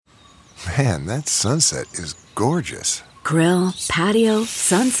Man, that sunset is gorgeous. Grill, patio,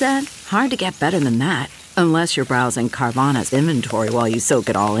 sunset. Hard to get better than that. Unless you're browsing Carvana's inventory while you soak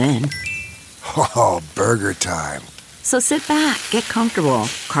it all in. Oh, burger time. So sit back, get comfortable.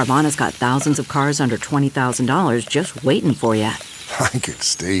 Carvana's got thousands of cars under $20,000 just waiting for you. I could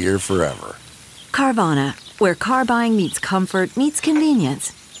stay here forever. Carvana, where car buying meets comfort meets convenience.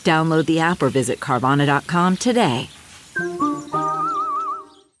 Download the app or visit Carvana.com today.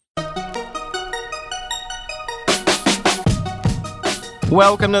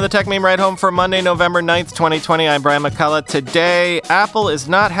 Welcome to the Tech Meme Ride Home for Monday, November 9th, 2020. I'm Brian McCullough. Today, Apple is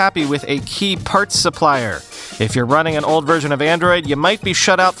not happy with a key parts supplier. If you're running an old version of Android, you might be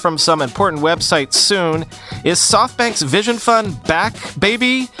shut out from some important websites soon. Is SoftBank's Vision Fund back,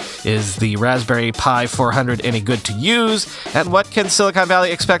 baby? Is the Raspberry Pi 400 any good to use? And what can Silicon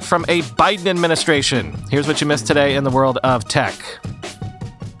Valley expect from a Biden administration? Here's what you missed today in the world of tech.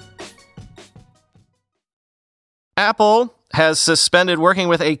 Apple has suspended working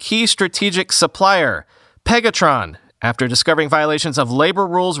with a key strategic supplier, Pegatron, after discovering violations of labor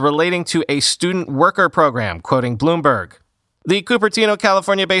rules relating to a student worker program, quoting Bloomberg. The Cupertino,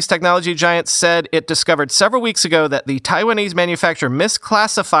 California-based technology giant said it discovered several weeks ago that the Taiwanese manufacturer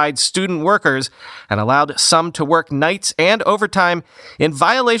misclassified student workers and allowed some to work nights and overtime in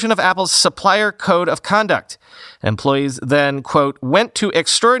violation of Apple's supplier code of conduct. Employees then, quote, went to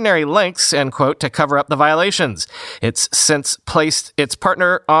extraordinary lengths, end quote, to cover up the violations. It's since placed its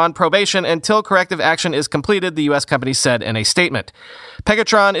partner on probation until corrective action is completed, the U.S. company said in a statement.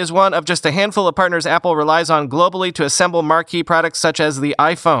 Pegatron is one of just a handful of partners Apple relies on globally to assemble marquee products such as the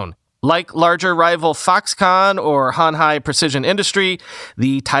iPhone. Like larger rival Foxconn or Hanhai Precision Industry,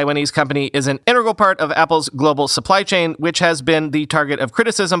 the Taiwanese company is an integral part of Apple's global supply chain, which has been the target of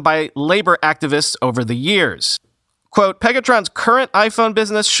criticism by labor activists over the years. Quote, Pegatron's current iPhone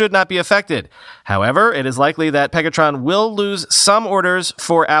business should not be affected. However, it is likely that Pegatron will lose some orders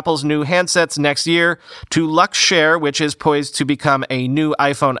for Apple's new handsets next year to Luxshare, which is poised to become a new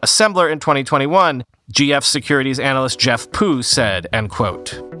iPhone assembler in 2021, GF Securities analyst Jeff Pu said, end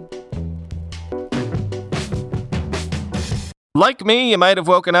quote. Like me, you might have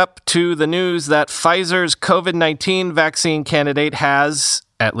woken up to the news that Pfizer's COVID-19 vaccine candidate has,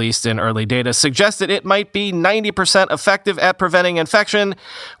 at least in early data, suggested it might be 90% effective at preventing infection,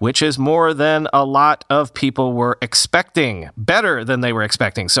 which is more than a lot of people were expecting. Better than they were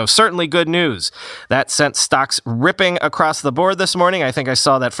expecting. So certainly good news. That sent stocks ripping across the board this morning. I think I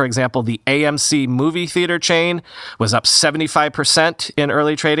saw that, for example, the AMC movie theater chain was up 75% in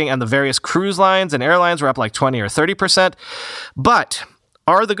early trading, and the various cruise lines and airlines were up like 20 or 30%. But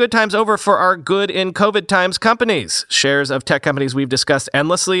are the good times over for our good in COVID times companies? Shares of tech companies we've discussed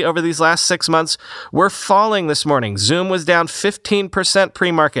endlessly over these last 6 months were falling this morning. Zoom was down 15%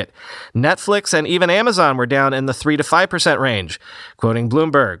 pre-market. Netflix and even Amazon were down in the 3 to 5% range, quoting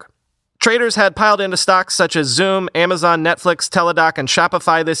Bloomberg. Traders had piled into stocks such as Zoom, Amazon, Netflix, Teladoc, and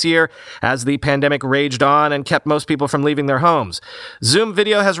Shopify this year as the pandemic raged on and kept most people from leaving their homes. Zoom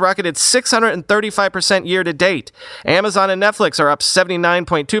Video has rocketed 635% year to date. Amazon and Netflix are up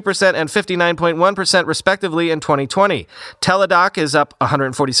 79.2% and 59.1% respectively in 2020. Teladoc is up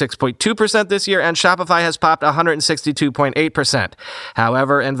 146.2% this year, and Shopify has popped 162.8%.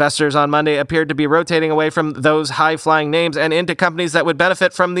 However, investors on Monday appeared to be rotating away from those high-flying names and into companies that would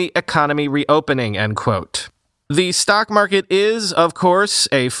benefit from the economy reopening, end quote. The stock market is, of course,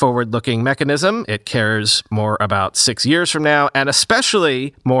 a forward-looking mechanism. It cares more about 6 years from now, and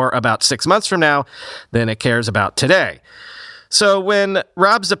especially more about 6 months from now than it cares about today. So when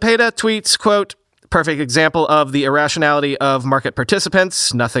Rob Zapata tweets, quote, perfect example of the irrationality of market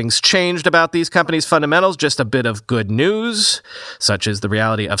participants. Nothing's changed about these companies' fundamentals, just a bit of good news, such is the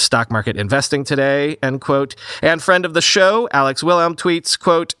reality of stock market investing today, end quote. And friend of the show, Alex Wilhelm, tweets,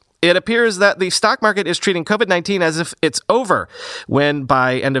 quote, it appears that the stock market is treating COVID-19 as if it's over, when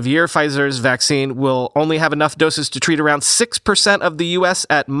by end of year, Pfizer's vaccine will only have enough doses to treat around 6% of the U.S.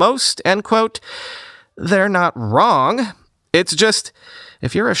 at most, end quote. They're not wrong. It's just,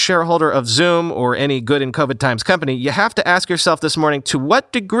 if you're a shareholder of Zoom or any good in COVID times company, you have to ask yourself this morning, to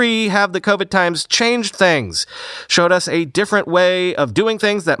what degree have the COVID times changed things? Showed us a different way of doing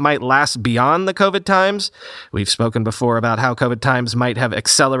things that might last beyond the COVID times? We've spoken before about how COVID times might have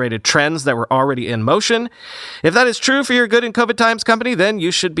accelerated trends that were already in motion. If that is true for your good in COVID times company, then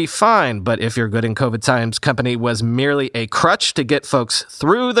you should be fine. But if your good in COVID times company was merely a crutch to get folks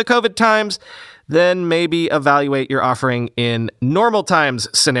through the COVID times, then maybe evaluate your offering in normal times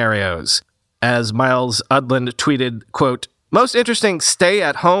scenarios. As Miles Udland tweeted, quote, most interesting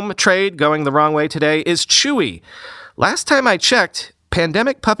stay-at-home trade going the wrong way today is Chewy. Last time I checked,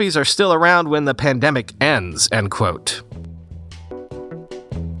 pandemic puppies are still around when the pandemic ends, end quote.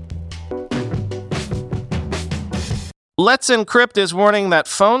 Let's Encrypt is warning that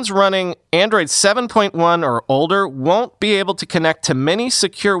phones running Android 7.1 or older won't be able to connect to many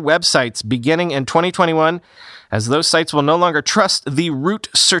secure websites beginning in 2021, as those sites will no longer trust the root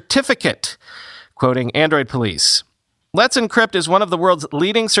certificate, quoting Android Police. Let's Encrypt is one of the world's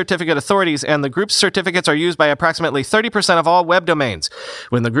leading certificate authorities, and the group's certificates are used by approximately 30% of all web domains.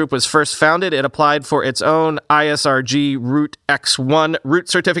 When the group was first founded, it applied for its own ISRG Root X1 root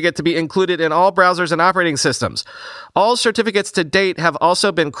certificate to be included in all browsers and operating systems. All certificates to date have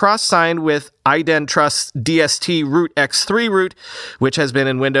also been cross-signed with IdenTrust's DST Root X3 root, which has been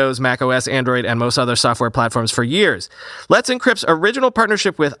in Windows, macOS, Android, and most other software platforms for years. Let's Encrypt's original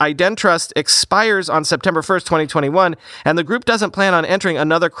partnership with IdenTrust expires on September 1st, 2021, and the group doesn't plan on entering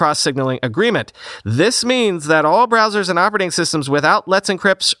another cross-signaling agreement. This means that all browsers and operating systems without Let's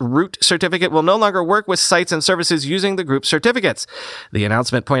Encrypt's root certificate will no longer work with sites and services using the group's certificates. The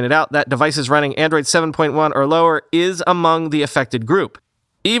announcement pointed out that devices running Android 7.1 or lower is among the affected group.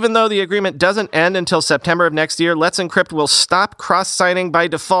 Even though the agreement doesn't end until September of next year, Let's Encrypt will stop cross-signing by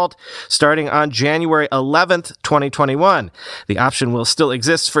default starting on January 11th, 2021. The option will still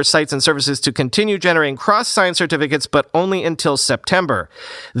exist for sites and services to continue generating cross-sign certificates, but only until September.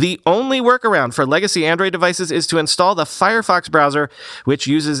 The only workaround for legacy Android devices is to install the Firefox browser, which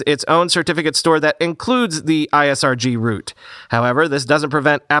uses its own certificate store that includes the ISRG root. However, this doesn't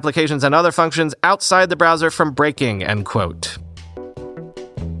prevent applications and other functions outside the browser from breaking, end quote.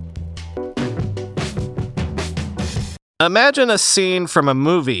 Imagine a scene from a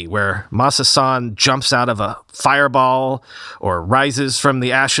movie where Masa-san jumps out of a fireball or rises from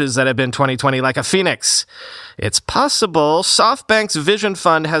the ashes that have been 2020 like a phoenix. It's possible SoftBank's Vision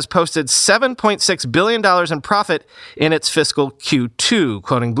Fund has posted $7.6 billion in profit in its fiscal Q2,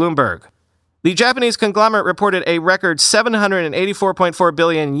 quoting Bloomberg. The Japanese conglomerate reported a record 784.4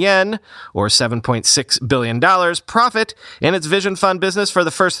 billion yen, or $7.6 billion, profit in its Vision Fund business for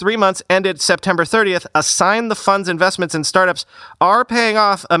the first 3 months ended September 30th, a sign the fund's investments in startups are paying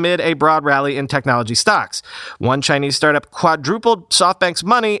off amid a broad rally in technology stocks. One Chinese startup quadrupled SoftBank's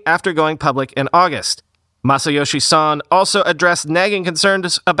money after going public in August. Masayoshi Son also addressed nagging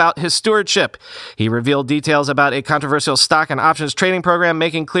concerns about his stewardship. He revealed details about a controversial stock and options trading program,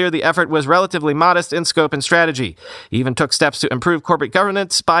 making clear the effort was relatively modest in scope and strategy. He even took steps to improve corporate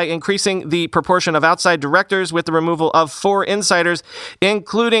governance by increasing the proportion of outside directors with the removal of 4 insiders,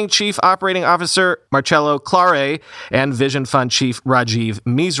 including Chief Operating Officer Marcello Clare and Vision Fund Chief Rajiv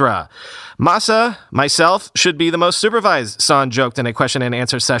Misra. Masa, myself, should be the most supervised, Son joked in a question and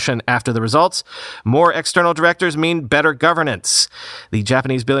answer session after the results. More external directors mean better governance. The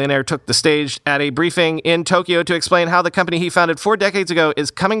Japanese billionaire took the stage at a briefing in Tokyo to explain how the company he founded 4 decades ago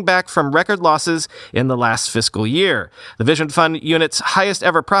is coming back from record losses in the last fiscal year. The Vision Fund unit's highest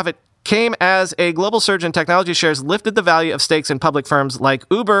ever profit came as a global surge in technology shares lifted the value of stakes in public firms like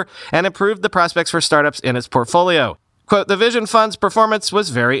Uber and improved the prospects for startups in its portfolio. Quote, the Vision Fund's performance was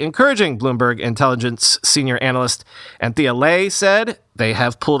very encouraging, Bloomberg Intelligence senior analyst Anthea Lay said. They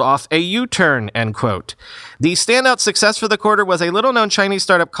have pulled off a U-turn, end quote. The standout success for the quarter was a little-known Chinese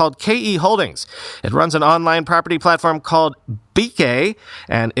startup called KE Holdings. It runs an online property platform called BK,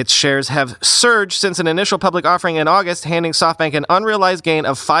 and its shares have surged since an initial public offering in August, handing SoftBank an unrealized gain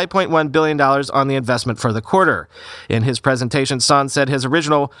of $5.1 billion on the investment for the quarter. In his presentation, Son said his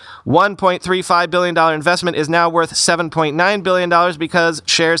original $1.35 billion investment is now worth $7.9 billion because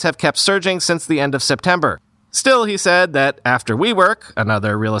shares have kept surging since the end of September. Still, he said that after WeWork,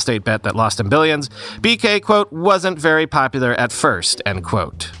 another real estate bet that lost him billions, BK, quote, wasn't very popular at first, end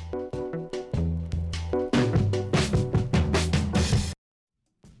quote.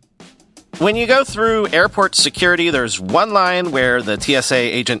 When you go through airport security, there's one line where the TSA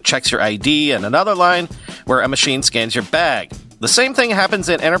agent checks your ID and another line where a machine scans your bag. The same thing happens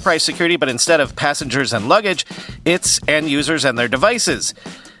in enterprise security, but instead of passengers and luggage, it's end users and their devices.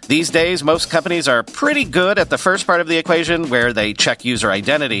 These days, most companies are pretty good at the first part of the equation where they check user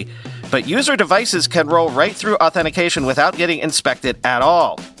identity, but user devices can roll right through authentication without getting inspected at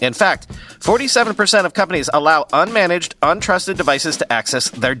all. In fact, 47% of companies allow unmanaged, untrusted devices to access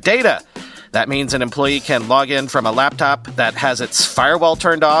their data. That means an employee can log in from a laptop that has its firewall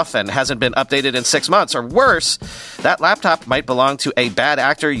turned off and hasn't been updated in 6 months, or worse, that laptop might belong to a bad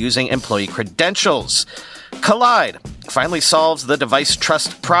actor using employee credentials. Kolide, finally solves the device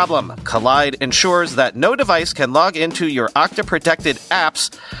trust problem. Kolide ensures that no device can log into your Okta-protected apps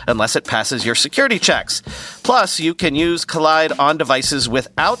unless it passes your security checks. Plus, you can use Kolide on devices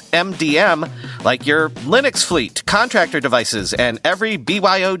without MDM, like your Linux fleet, contractor devices, and every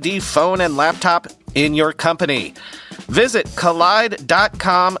BYOD phone and laptop in your company. Visit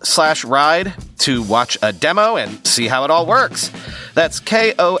kolide.com/ride to watch a demo and see how it all works. That's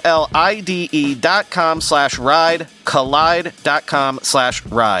KOLIDE.com/ride,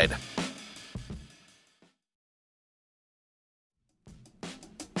 kolide.com/ride.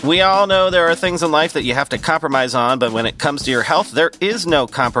 We all know there are things in life that you have to compromise on, but when it comes to your health, there is no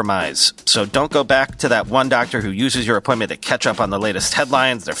compromise. So don't go back to that one doctor who uses your appointment to catch up on the latest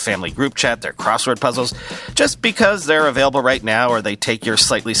headlines, their family group chat, their crossword puzzles, just because they're available right now or they take your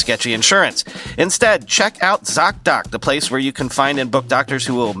slightly sketchy insurance. Instead, check out ZocDoc, the place where you can find and book doctors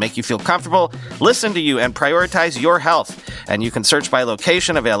who will make you feel comfortable, listen to you, and prioritize your health. And you can search by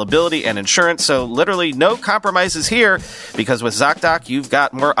location, availability, and insurance, so literally no compromises here, because with ZocDoc, you've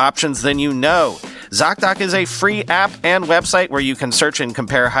got more options than you know. ZocDoc is a free app and website where you can search and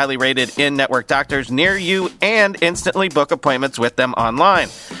compare highly rated in-network doctors near you and instantly book appointments with them online.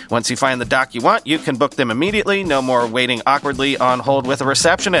 Once you find the doc you want, you can book them immediately. No more waiting awkwardly on hold with a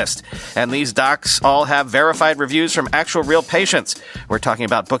receptionist. And these docs all have verified reviews from actual real patients. We're talking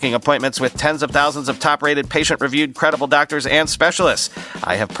about booking appointments with tens of thousands of top-rated, patient-reviewed, credible doctors and specialists.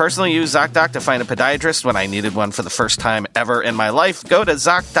 I have personally used ZocDoc to find a podiatrist when I needed one for the first time ever in my life. Go to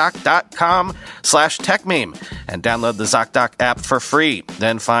ZocDoc.com/TechMeme and download the ZocDoc app for free.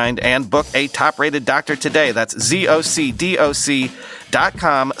 Then find and book a top-rated doctor today. That's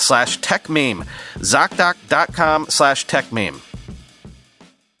ZocDoc.com/TechMeme. ZocDoc.com/TechMeme.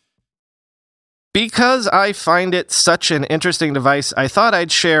 Because I find it such an interesting device, I thought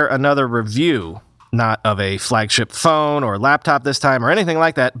I'd share another review, not of a flagship phone or laptop this time or anything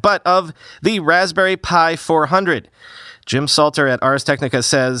like that, but of the Raspberry Pi 400. Jim Salter at Ars Technica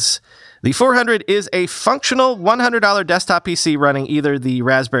says, the 400 is a functional $100 desktop PC running either the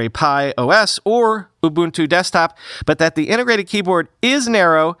Raspberry Pi OS or Ubuntu Desktop, but that the integrated keyboard is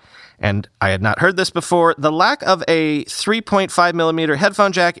narrow, and I had not heard this before. The lack of a 3.5mm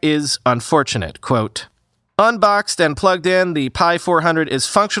headphone jack is unfortunate. Quote, unboxed and plugged in, the Pi 400 is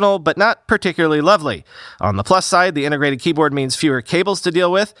functional, but not particularly lovely. On the plus side, the integrated keyboard means fewer cables to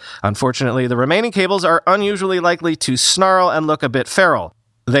deal with. Unfortunately, the remaining cables are unusually likely to snarl and look a bit feral.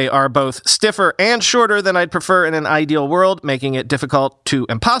 They are both stiffer and shorter than I'd prefer in an ideal world, making it difficult to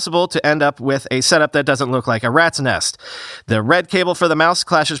impossible to end up with a setup that doesn't look like a rat's nest. The red cable for the mouse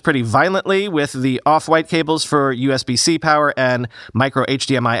clashes pretty violently with the off-white cables for USB-C power and micro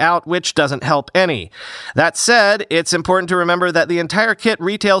HDMI out, which doesn't help any. That said, it's important to remember that the entire kit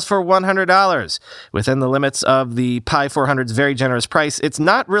retails for $100. Within the limits of the Pi 400's very generous price, it's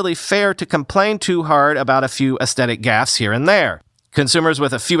not really fair to complain too hard about a few aesthetic gaffes here and there. Consumers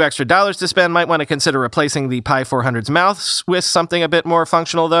with a few extra dollars to spend might want to consider replacing the Pi 400's mouse with something a bit more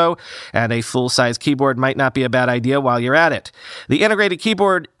functional, though, and a full-size keyboard might not be a bad idea while you're at it. The integrated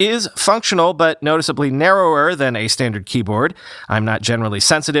keyboard is functional, but noticeably narrower than a standard keyboard. I'm not generally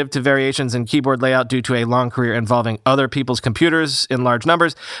sensitive to variations in keyboard layout due to a long career involving other people's computers in large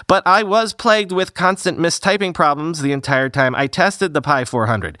numbers, but I was plagued with constant mistyping problems the entire time I tested the Pi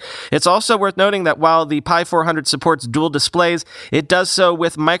 400. It's also worth noting that while the Pi 400 supports dual displays, it does so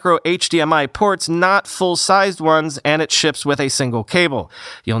with micro HDMI ports, not full-sized ones, and it ships with a single cable.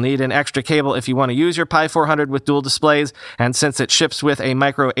 You'll need an extra cable if you want to use your Pi 400 with dual displays, and since it ships with a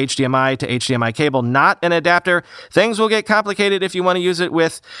micro HDMI to HDMI cable, not an adapter, things will get complicated if you want to use it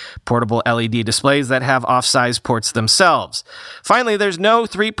with portable LED displays that have off-size ports themselves. Finally, there's no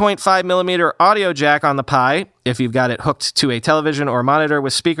 3.5mm audio jack on the Pi. If you've got it hooked to a television or monitor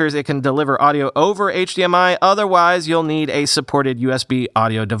with speakers, it can deliver audio over HDMI. Otherwise, you'll need a supported USB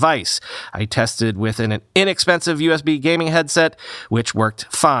audio device. I tested with an inexpensive USB gaming headset, which worked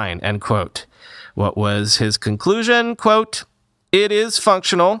fine, end quote. What was his conclusion? Quote, it is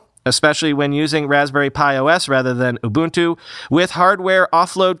functional, especially when using Raspberry Pi OS rather than Ubuntu, with hardware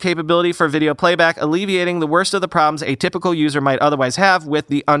offload capability for video playback, alleviating the worst of the problems a typical user might otherwise have with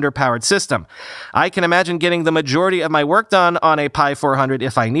the underpowered system. I can imagine getting the majority of my work done on a Pi 400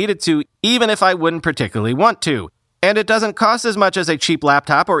 if I needed to, even if I wouldn't particularly want to. And it doesn't cost as much as a cheap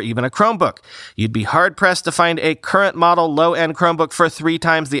laptop or even a Chromebook. You'd be hard-pressed to find a current model low-end Chromebook for 3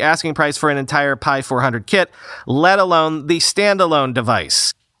 times the asking price for an entire Pi 400 kit, let alone the standalone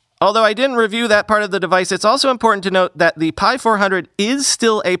device. Although I didn't review that part of the device, it's also important to note that the Pi 400 is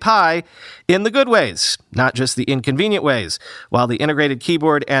still a Pi in the good ways, not just the inconvenient ways. While the integrated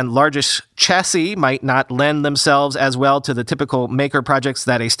keyboard and largest chassis might not lend themselves as well to the typical maker projects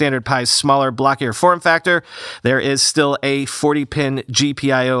that a standard Pi's smaller, blockier form factor, there is still a 40-pin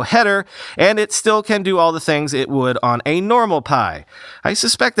GPIO header, and it still can do all the things it would on a normal Pi. I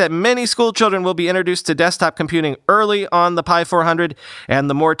suspect that many school children will be introduced to desktop computing early on the Pi 400, and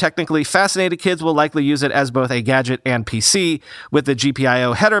the more technically fascinated kids will likely use it as both a gadget and PC, with the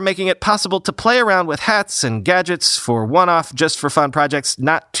GPIO header making it possible to play around with hats and gadgets for one-off, just-for-fun projects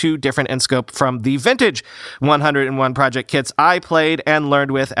not too different in scope from the vintage 101 project kits I played and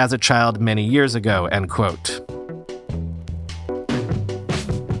learned with as a child many years ago, end quote.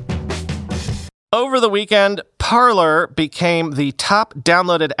 Over the weekend, Parler became the top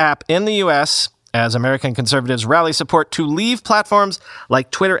downloaded app in the U.S. as American conservatives rally support to leave platforms like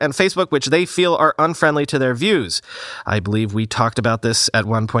Twitter and Facebook, which they feel are unfriendly to their views. I believe we talked about this at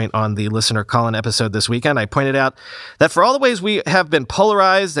one point on the listener call-in episode this weekend. I pointed out that for all the ways we have been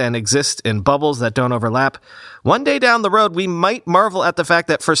polarized and exist in bubbles that don't overlap, one day down the road, we might marvel at the fact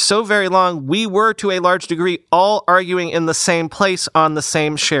that for so very long, we were to a large degree all arguing in the same place on the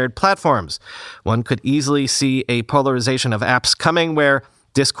same shared platforms. One could easily see a polarization of apps coming where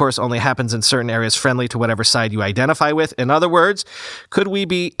discourse only happens in certain areas friendly to whatever side you identify with. In other words, could we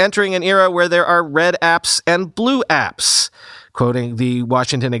be entering an era where there are red apps and blue apps? Quoting the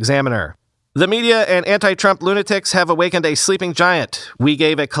Washington Examiner. The media and anti-Trump lunatics have awakened a sleeping giant. We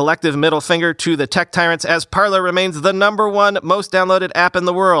gave a collective middle finger to the tech tyrants as Parler remains the #1 most downloaded app in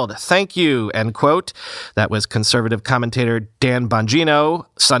the world. Thank you, end quote. That was conservative commentator Dan Bongino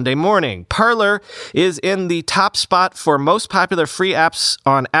Sunday morning. Parler is in the top spot for most popular free apps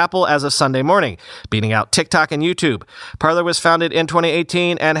on Apple as of Sunday morning, beating out TikTok and YouTube. Parler was founded in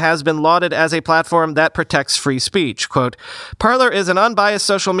 2018 and has been lauded as a platform that protects free speech. Quote, Parler is an unbiased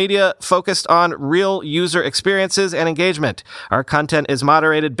social media focused on real user experiences and engagement. Our content is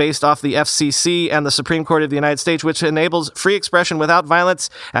moderated based off the FCC and the Supreme Court of the United States, which enables free expression without violence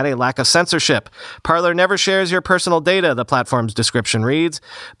and a lack of censorship. Parler never shares your personal data, the platform's description reads.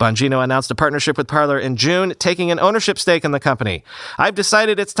 Bongino announced a partnership with Parler in June, taking an ownership stake in the company. I've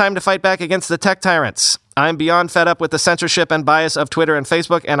decided it's time to fight back against the tech tyrants. I'm beyond fed up with the censorship and bias of Twitter and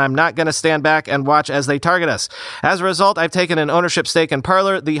Facebook, and I'm not going to stand back and watch as they target us. As a result, I've taken an ownership stake in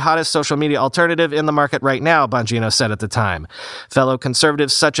Parler, the hottest social media alternative in the market right now, Bongino said at the time. Fellow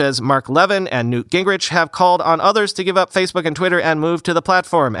conservatives such as Mark Levin and Newt Gingrich have called on others to give up Facebook and Twitter and move to the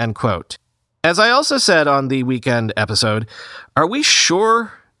platform, end quote. As I also said on the weekend episode, are we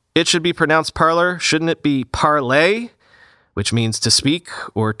sure it should be pronounced Parler? Shouldn't it be parler, which means to speak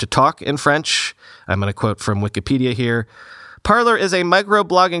or to talk in French? I'm going to quote from Wikipedia here. Parler is a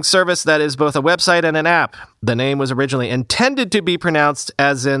microblogging service that is both a website and an app. The name was originally intended to be pronounced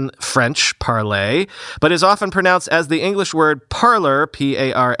as in French, parler, but is often pronounced as the English word parlor,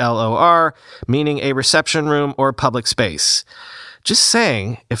 P-A-R-L-O-R, meaning a reception room or public space. Just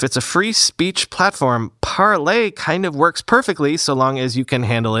saying, if it's a free speech platform, parler kind of works perfectly so long as you can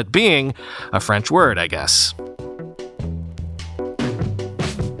handle it being a French word, I guess.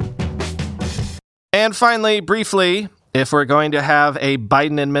 And finally, briefly, if we're going to have a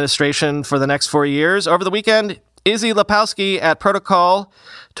Biden administration for the next 4 years, over the weekend, Izzy Lapowski at Protocol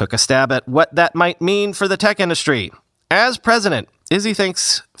took a stab at what that might mean for the tech industry. As president, Izzy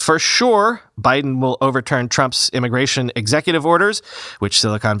thinks for sure Biden will overturn Trump's immigration executive orders, which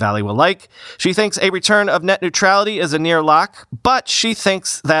Silicon Valley will like. She thinks a return of net neutrality is a near lock, but she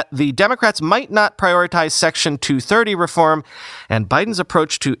thinks that the Democrats might not prioritize Section 230 reform, and Biden's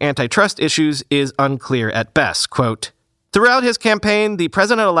approach to antitrust issues is unclear at best. Quote, throughout his campaign, the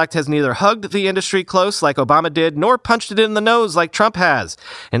president-elect has neither hugged the industry close like Obama did, nor punched it in the nose like Trump has.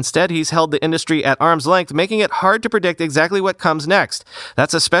 Instead, he's held the industry at arm's length, making it hard to predict exactly what comes next.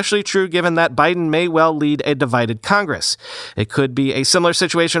 That's especially true given that Biden may well lead a divided Congress. It could be a similar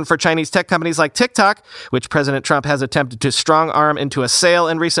situation for Chinese tech companies like TikTok, which President Trump has attempted to strong-arm into a sale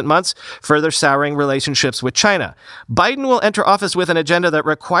in recent months, further souring relationships with China. Biden will enter office with an agenda that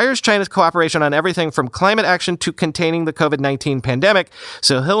requires China's cooperation on everything from climate action to containing the COVID-19 pandemic,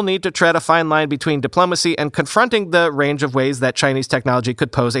 so he'll need to tread a fine line between diplomacy and confronting the range of ways that Chinese technology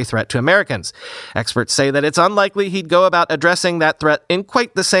could pose a threat to Americans. Experts say that it's unlikely he'd go about addressing that threat in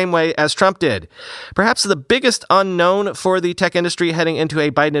quite the same way as Trump did. Perhaps the biggest unknown for the tech industry heading into a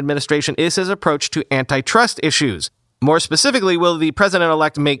Biden administration is his approach to antitrust issues. More specifically, will the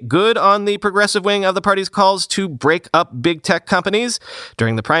president-elect make good on the progressive wing of the party's calls to break up big tech companies?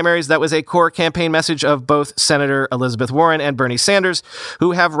 During the primaries, that was a core campaign message of both Senator Elizabeth Warren and Bernie Sanders,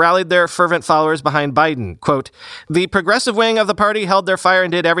 who have rallied their fervent followers behind Biden. Quote, the progressive wing of the party held their fire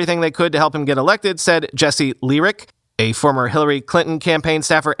and did everything they could to help him get elected, said Jesse Lyric, a former Hillary Clinton campaign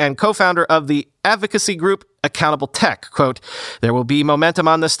staffer and co-founder of the advocacy group Accountable Tech. Quote, there will be momentum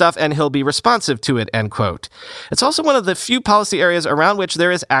on this stuff and he'll be responsive to it, end quote. It's also one of the few policy areas around which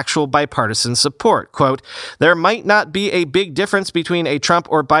there is actual bipartisan support. Quote, there might not be a big difference between a Trump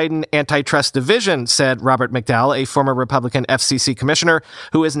or Biden antitrust division, said Robert McDowell, a former Republican FCC commissioner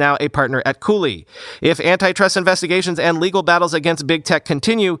who is now a partner at Cooley. If antitrust investigations and legal battles against big tech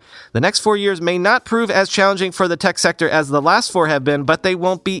continue, the next 4 years may not prove as challenging for the tech sector as the last 4 have been, but they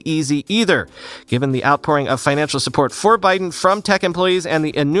won't be easy either. Given the outpouring of financial support for Biden from tech employees and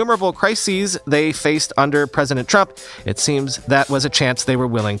the innumerable crises they faced under President Trump, it seems that was a chance they were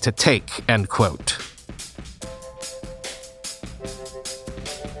willing to take, end quote.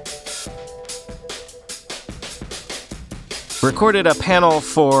 Recorded a panel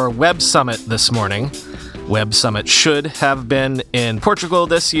for Web Summit this morning. Web Summit should have been in Portugal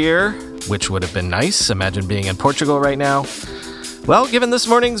this year, which would have been nice. Imagine being in Portugal right now. Well, given this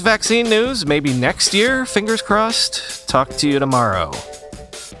morning's vaccine news, maybe next year, fingers crossed. Talk to you tomorrow.